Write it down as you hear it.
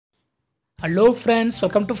Hello friends,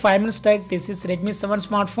 welcome to 5 Minutes Tech. This is Redmi 7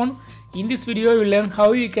 smartphone. In this video, you will learn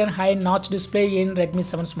how you can hide notch display in Redmi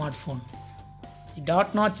 7 smartphone. The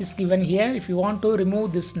dot notch is given here. If you want to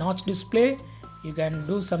remove this notch display, you can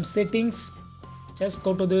do some settings. Just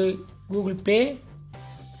go to the Google Play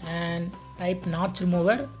and type notch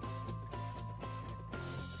remover.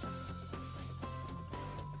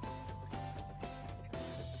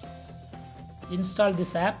 Install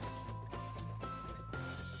this app.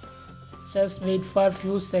 Just wait for a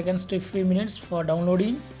few seconds to a few minutes for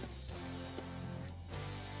downloading.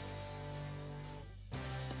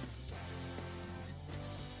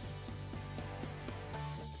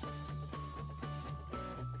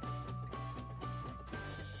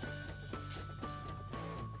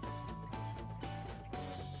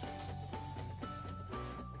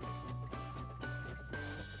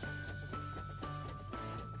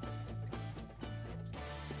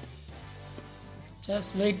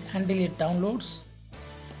 Just wait until it downloads.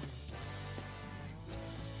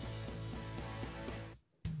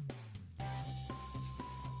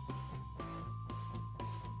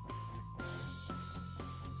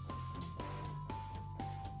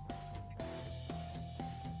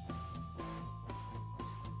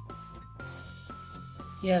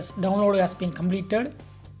 Yes, download has been completed.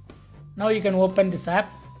 Now you can open this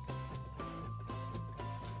app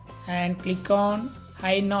and click on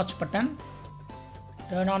hide notch button.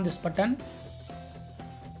 Turn on this button.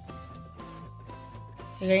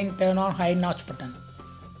 Again turn on hide notch button.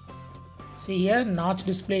 See here, notch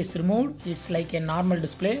display is removed. It's like a normal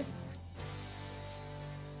display.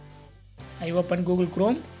 I open Google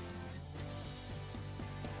Chrome.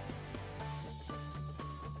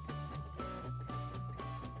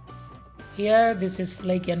 Here this is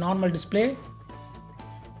like a normal display.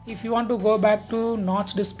 If you want to go back to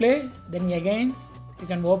notch display, then again you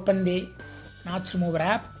can open the notch remover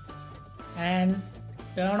app and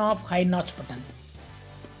turn off hide notch button.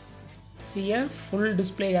 See here, full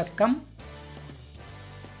display has come.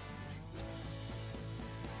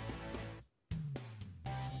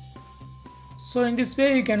 So in this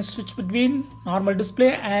way you can switch between normal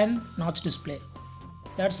display and notch display.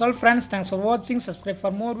 That's all friends, thanks for watching. Subscribe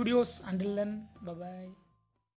for more videos. Until then, bye bye.